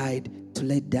the bride to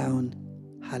lay down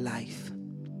her life.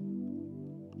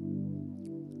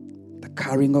 The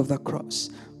carrying of the cross,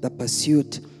 the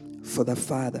pursuit for the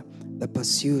Father, the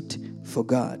pursuit for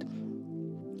God.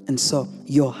 And so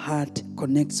your heart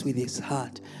connects with his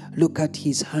heart. Look at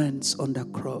his hands on the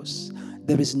cross.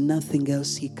 There is nothing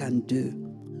else he can do.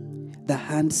 The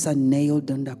hands are nailed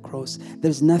on the cross.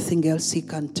 There's nothing else he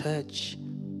can touch.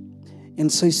 And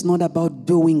so it's not about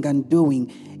doing and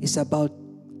doing. It's about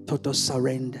total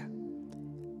surrender.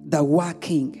 The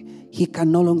working, he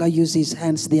can no longer use his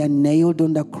hands. They are nailed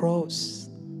on the cross.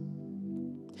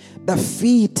 The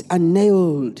feet are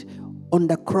nailed on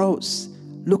the cross.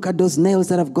 Look at those nails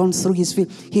that have gone through his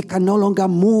feet. He can no longer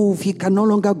move. He can no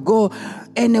longer go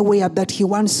anywhere that he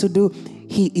wants to do.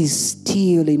 He is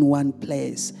still in one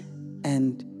place.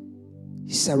 And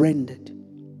he surrendered.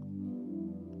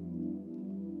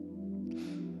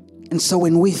 And so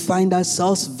when we find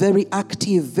ourselves very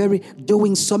active, very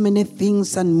doing so many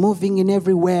things and moving in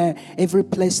everywhere, every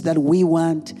place that we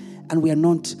want, and we are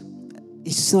not,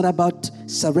 it's not about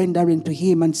surrendering to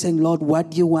him and saying, Lord,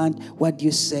 what do you want? What do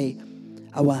you say?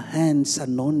 Our hands are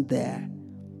not there.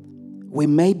 We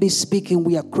may be speaking,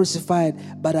 we are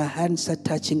crucified, but our hands are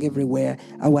touching everywhere.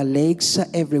 Our legs are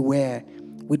everywhere.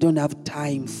 We don't have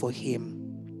time for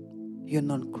him. You're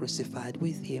not crucified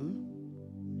with him.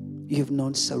 You've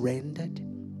not surrendered.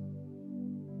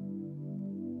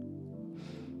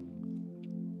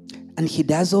 And he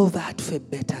does all that for a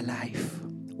better life.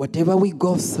 Whatever we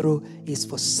go through is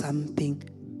for something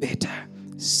better.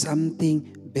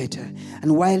 Something better.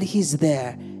 And while he's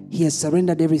there, he has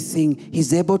surrendered everything.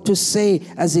 He's able to say,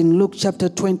 as in Luke chapter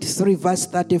 23, verse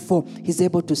 34, he's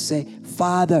able to say,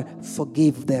 Father,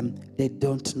 forgive them. They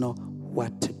don't know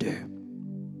what to do.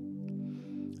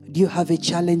 Do you have a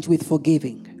challenge with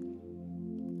forgiving?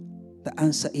 The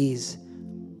answer is,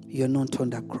 you're not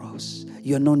on the cross.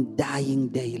 You're not dying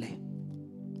daily.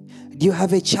 Do you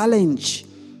have a challenge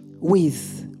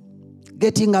with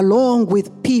getting along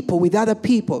with people, with other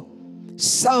people?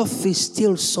 Self is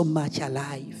still so much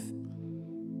alive.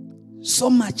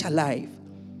 So much alive.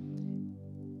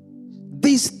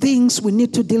 These things, we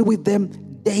need to deal with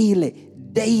them daily.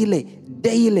 Daily.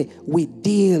 Daily. We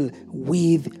deal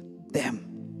with them.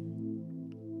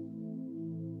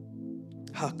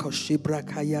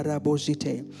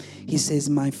 He says,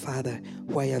 my Father,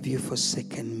 why have you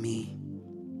forsaken me?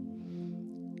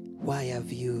 Why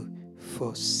have you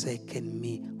forsaken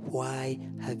me? Why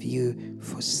have you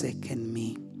forsaken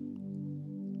me?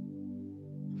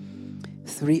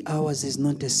 3 hours is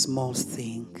not a small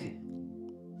thing.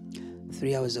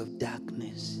 3 hours of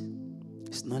darkness.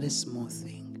 It's not a small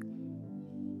thing.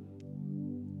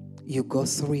 You go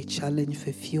through a challenge for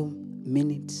a few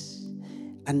minutes,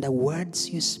 And the words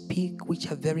you speak,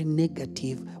 which are very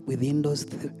negative, within those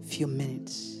few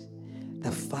minutes,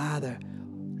 the Father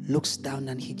looks down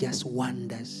and he just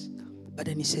wonders. But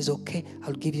then he says, okay,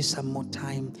 I'll give you some more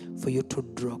time for you to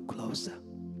draw closer.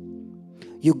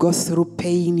 You go through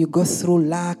pain, you go through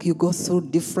lack, you go through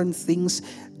different things.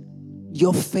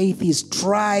 Your faith is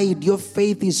tried. Your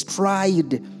faith is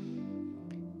tried.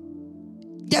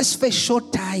 Just for a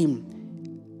short time.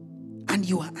 And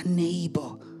you are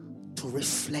unable to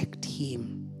reflect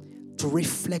him, to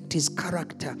reflect his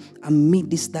character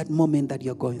amidst that moment that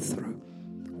you're going through.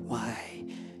 Why?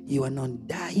 You are not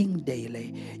dying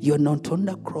daily. You're not on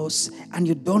the cross, and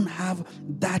you don't have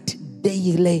that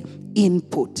daily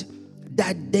input.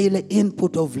 That daily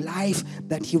input of life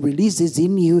that he releases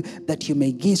in you, that you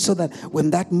may give, so that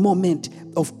when that moment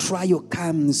of trial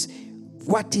comes,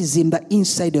 what is in the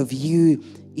inside of you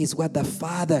is what the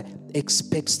Father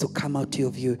expects to come out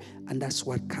of you, and that's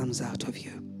what comes out of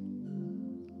you.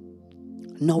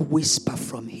 No whisper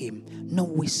from him. No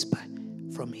whisper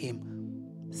from him.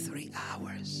 3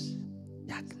 hours,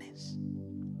 darkness,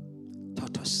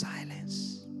 total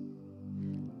silence,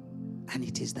 and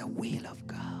it is the will of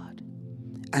God.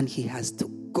 And he has to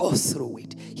go through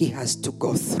it. He has to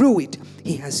go through it.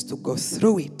 He has to go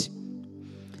through it.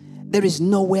 There is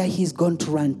nowhere he's going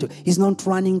to run to. He's not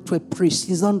running to a priest.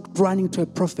 He's not running to a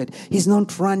prophet. He's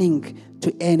not running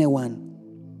to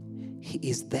anyone. He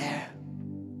is there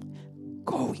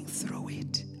going through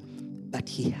it. But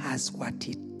he has what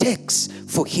it takes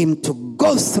for him to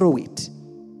go through it.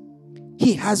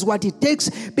 He has what it takes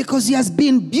because he has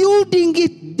been building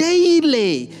it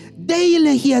daily.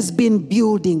 Daily he has been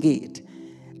building it.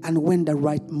 And when the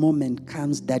right moment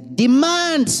comes that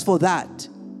demands for that,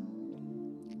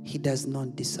 he does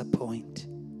not disappoint.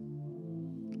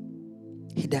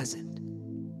 He doesn't.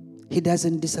 He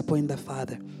doesn't disappoint the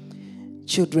Father.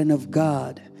 Children of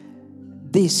God,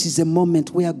 this is a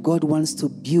moment where God wants to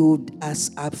build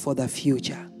us up for the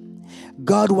future.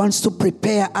 God wants to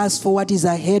prepare us for what is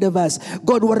ahead of us.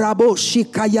 God wants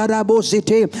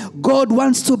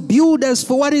to build us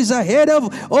for what is ahead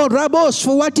of,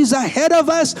 for what is ahead of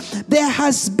us. There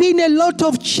has been a lot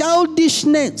of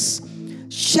childishness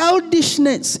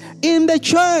in the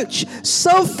church,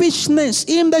 selfishness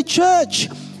in the church,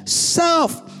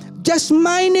 just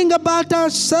minding about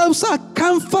ourselves, our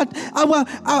comfort,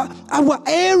 our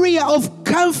area of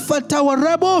comfort, our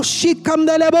rabo,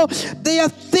 shikamdelebo. There are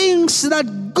things that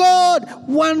God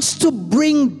wants to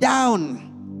bring down.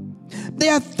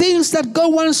 There are things that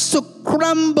God wants to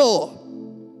crumble.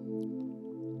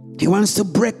 He wants to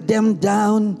break them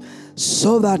down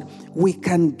so that we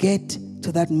can get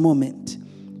to that moment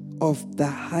of the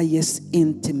highest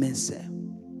intimacy.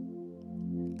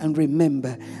 And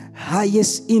remember,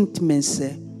 highest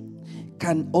intimacy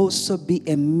can also be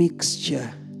a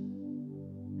mixture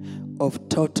of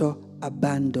total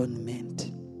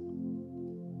abandonment.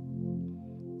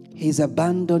 He's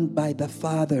abandoned by the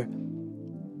Father,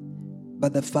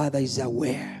 but the Father is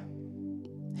aware.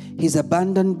 He's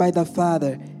abandoned by the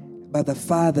Father, but the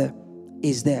Father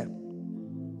is there.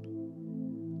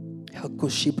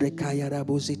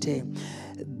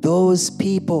 Those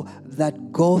people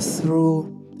that go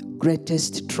through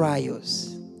greatest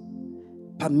trials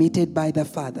permitted by the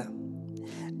Father,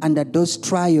 and that those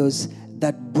trials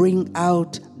that bring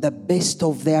out the best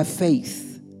of their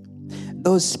faith,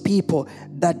 those people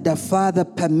that the Father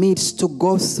permits to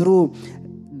go through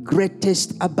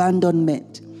greatest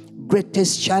abandonment,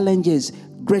 greatest challenges,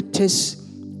 greatest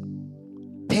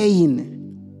pain,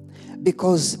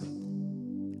 because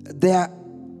their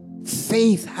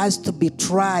faith has to be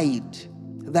tried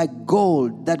like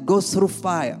gold that goes through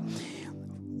fire.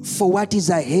 For what is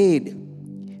ahead,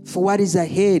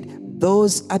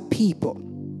 those are people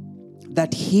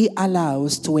that he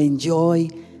allows to enjoy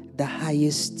the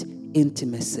highest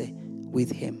intimacy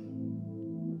with him.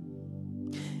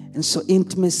 And so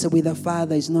intimacy with the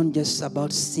Father is not just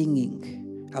about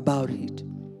singing about it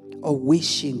or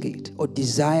wishing it or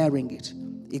desiring it.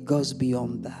 It goes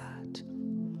beyond that.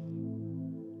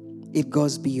 It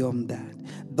goes beyond that.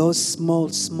 Those small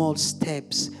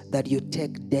steps that you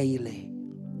take daily,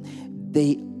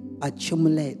 they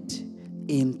accumulate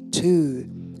into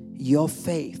your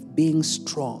faith being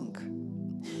strong.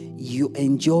 You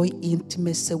enjoy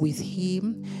intimacy with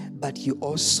him, but you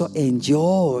also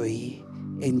enjoy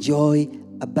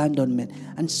abandonment.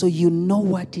 And so you know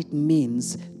what it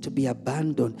means to be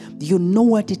abandoned. You know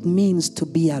what it means to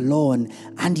be alone.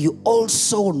 And you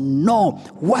also know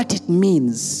what it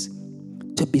means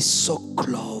to be so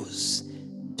close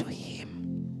to him.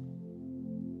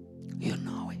 You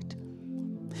know it.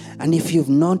 And if you've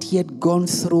not yet gone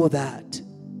through that,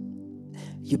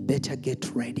 you better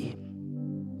get ready,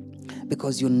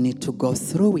 because you need to go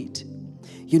through it.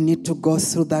 You need to go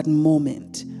through that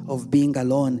moment of being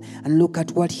alone. And look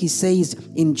at what he says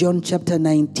in John chapter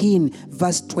 19,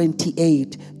 verse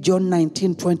 28. John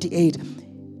 19, 28.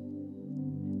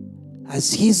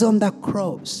 As he's on the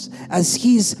cross, as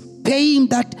he's paying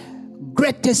that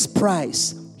greatest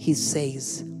price, he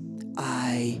says,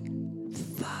 I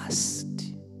thirst.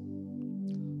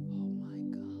 Oh my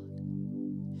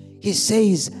God. He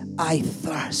says, I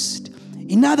thirst.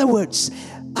 In other words,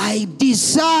 I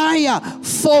desire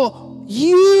for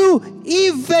you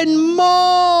even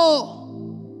more.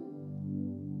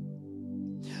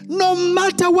 No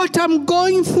matter what I'm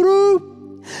going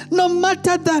through, no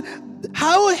matter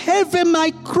how heavy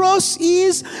my cross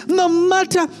is, no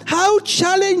matter how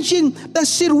challenging the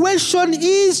situation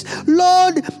is,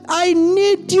 Lord, I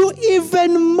need you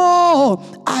even more.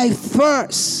 I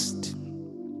thirst.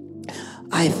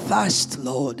 I thirst,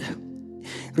 Lord.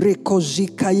 I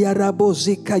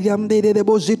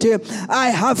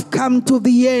have come to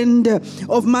the end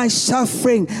of my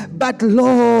suffering, but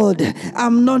Lord,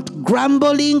 I'm not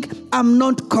grumbling, I'm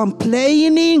not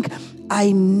complaining.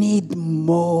 I need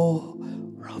more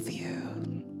of you.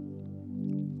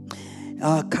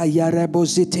 I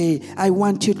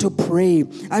want you to pray.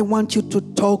 I want you to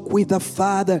talk with the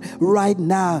Father right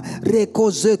now.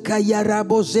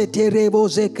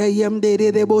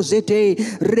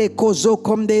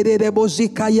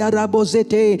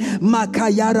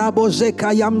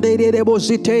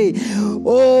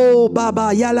 Oh,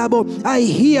 Baba Yalabo, I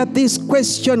hear this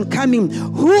question coming.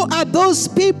 Who are those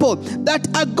people that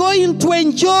are going to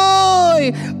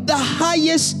enjoy the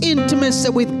highest intimacy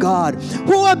with God?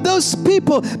 Who are those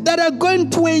people that are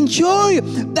going to enjoy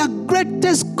the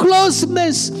greatest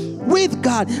closeness with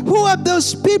God? Who are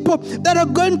those people that are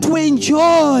going to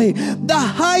enjoy the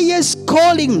highest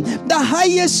calling, the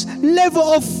highest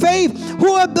level of faith?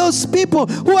 Who are those people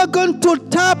who are going to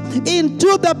tap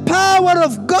into the power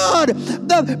of God,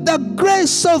 the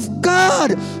grace of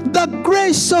God, the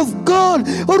grace of God?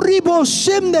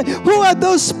 Who are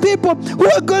those people who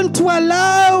are going to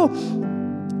allow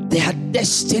their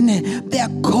destiny, their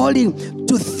calling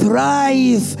to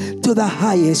thrive to the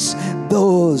highest?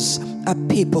 Those are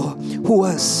people who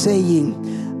are saying,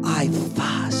 I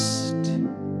thirst.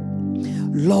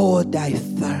 Lord, I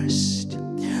thirst.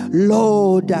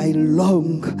 Lord, I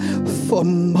long for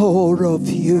more of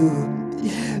you.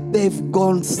 They've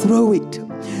gone through it,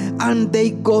 and they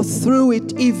go through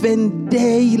it even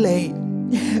daily.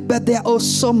 But there are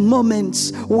also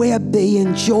moments where they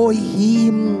enjoy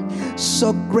Him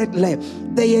so greatly.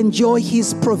 They enjoy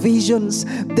His provisions.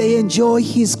 They enjoy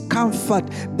His comfort.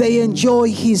 They enjoy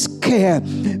His care.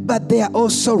 But they are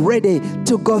also ready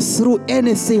to go through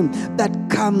anything that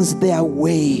comes their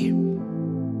way.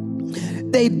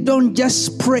 They don't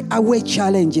just pray away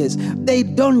challenges. They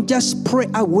don't just pray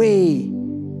away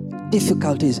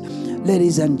difficulties.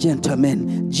 Ladies and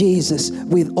gentlemen, Jesus,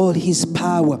 with all His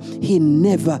power, He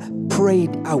never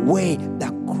prayed away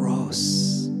the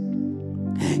cross.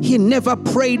 He never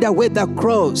prayed away the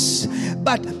cross,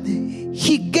 but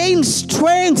He gained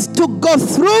strength to go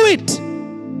through it.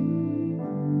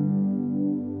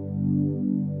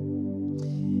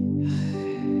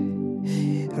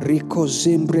 Riko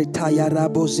zimbre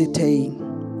tayarabo zite.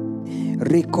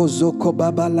 Riko zoko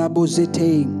babalabo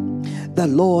zite. The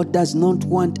Lord does not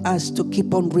want us to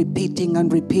keep on repeating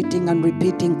and repeating and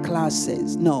repeating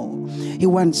classes. No. He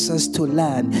wants us to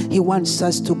learn. He wants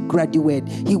us to graduate.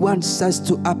 He wants us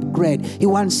to upgrade. He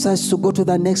wants us to go to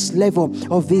the next level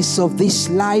of this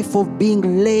life of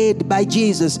being led by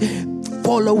Jesus,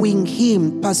 following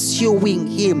Him, pursuing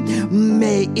Him.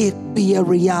 May it be a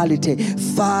reality.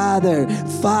 Father,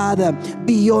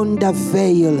 beyond the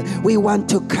veil, we want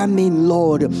to come in,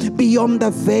 Lord. Beyond the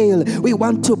veil, we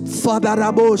want to Father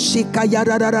Raboshika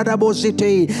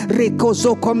Yarabosite,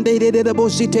 Rekozokom de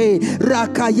Rebosite,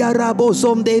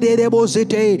 Rakayarabozom de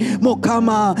Rebosite,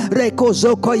 Mokama,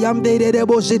 Rekozoko Yam de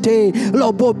Rebosite,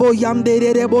 Lobobo Yam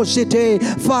de Rebosite.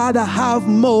 Father, have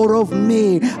more of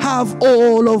me, have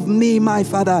all of me, my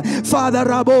Father. Father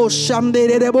Rabosham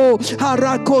de Rebo,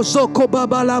 Harakozo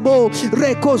Babalabo,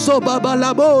 Rekozo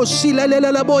Babalabo,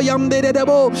 Silelelabo Yamde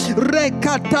Debo,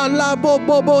 Rekatalabo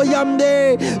Bobo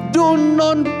Yamde. Do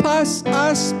not pass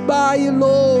us by,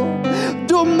 Lord.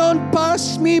 Do not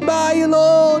pass me by,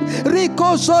 Lord.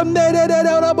 Rico de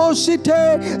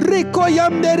Rabosite, Rico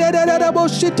Yamde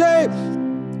Rabosite.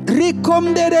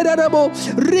 Rikom de rabo,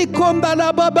 Rikom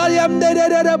balababayam de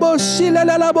rabo,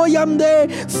 Shilalabo yamde.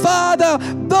 Father,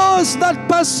 those that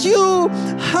pursue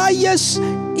highest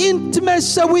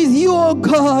intimacy with you, oh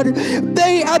God.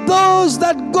 They are those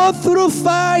that go through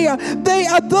fire. They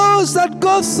are those that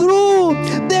go through.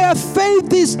 Their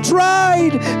faith is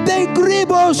tried. They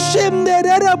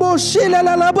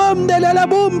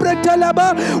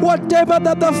whatever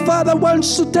that the Father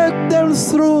wants to take them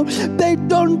through, they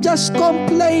don't just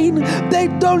complain. They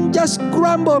don't just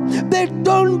grumble. They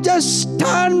don't just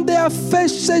turn their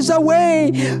faces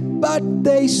away, but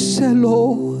they say,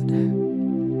 Lord,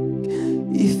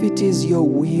 if it is your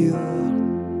will,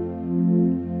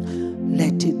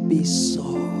 let it be so.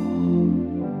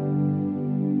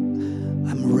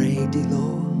 I'm ready,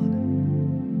 Lord.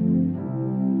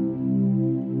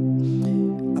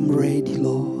 I'm ready,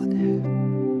 Lord.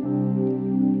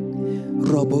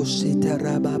 Robosita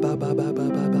rababa baba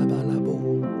baba labo.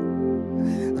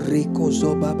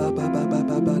 Ricozo baba baba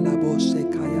baba labo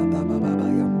sekaya baba baba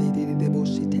yamdi de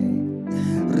bosite.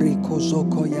 Ricozo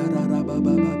koyara baba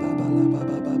baba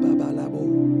baba labo.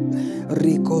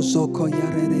 Ricozo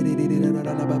koyara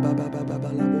baba baba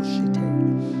labo shite.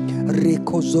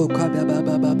 Ricozo baba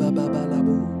baba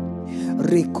labo.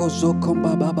 Ricozo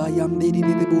komba baba yamdi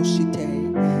de bosite.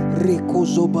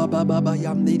 Ricozo baba baba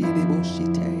yamdi de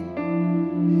bosite.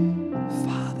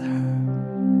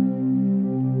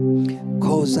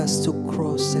 Cause us to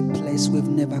cross a place we've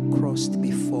never crossed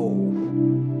before.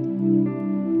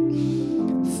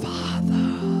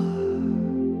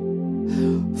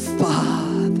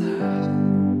 Father,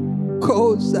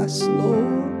 cause us,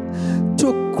 Lord,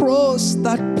 to cross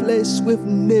that place we've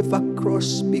never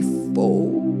crossed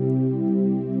before.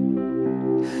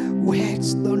 Where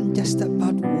it's not just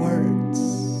about words,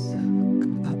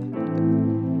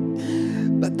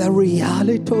 but the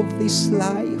reality of this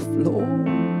life, Lord.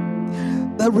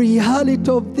 The reality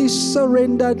of this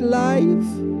surrendered life.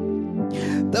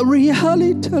 The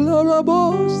reality, Lord, of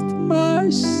most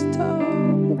Master.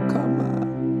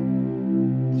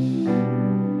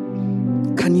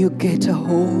 Can you get a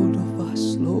hold of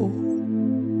us, Lord?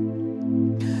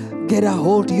 Get a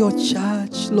hold of your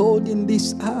church, Lord, in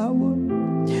this hour.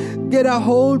 Get a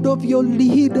hold of your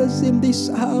leaders in this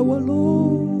hour,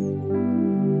 Lord.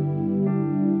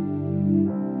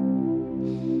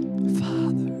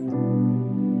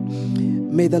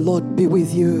 May the Lord be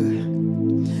with you.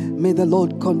 May the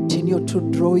Lord continue to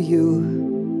draw you.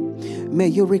 May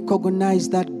you recognize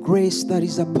that grace that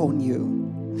is upon you.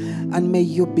 And may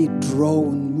you be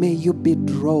drawn. May you be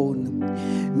drawn.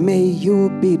 May you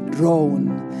be drawn.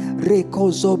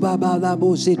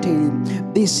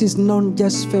 This is not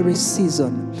just for a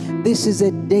season. This is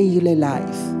a daily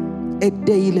life. A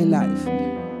daily life.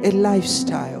 A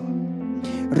lifestyle.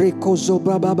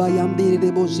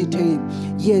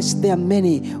 Yes, there are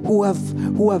many who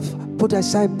have put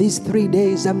aside these 3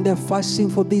 days and they're fasting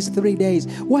for these 3 days.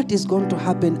 What is going to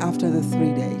happen after the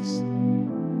 3 days?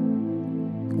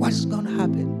 What's going to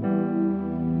happen?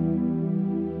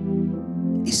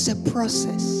 It's a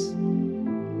process.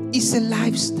 It's a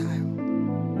lifestyle.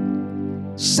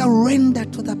 Surrender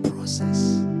to the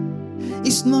process.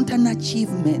 It's not an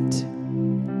achievement.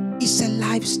 It's a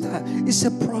lifestyle. It's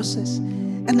a process.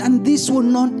 And this will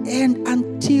not end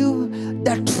until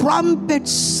the trumpet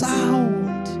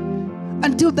sound.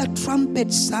 Until the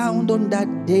trumpet sound on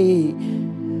that day.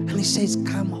 And he says,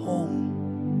 come home.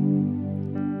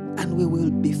 And we will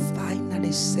be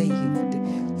finally saved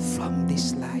from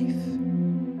this life.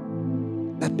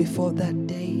 But before that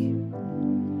day,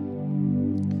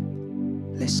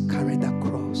 let's carry the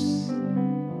cross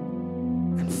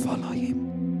and follow him.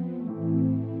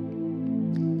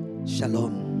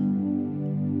 Shalom.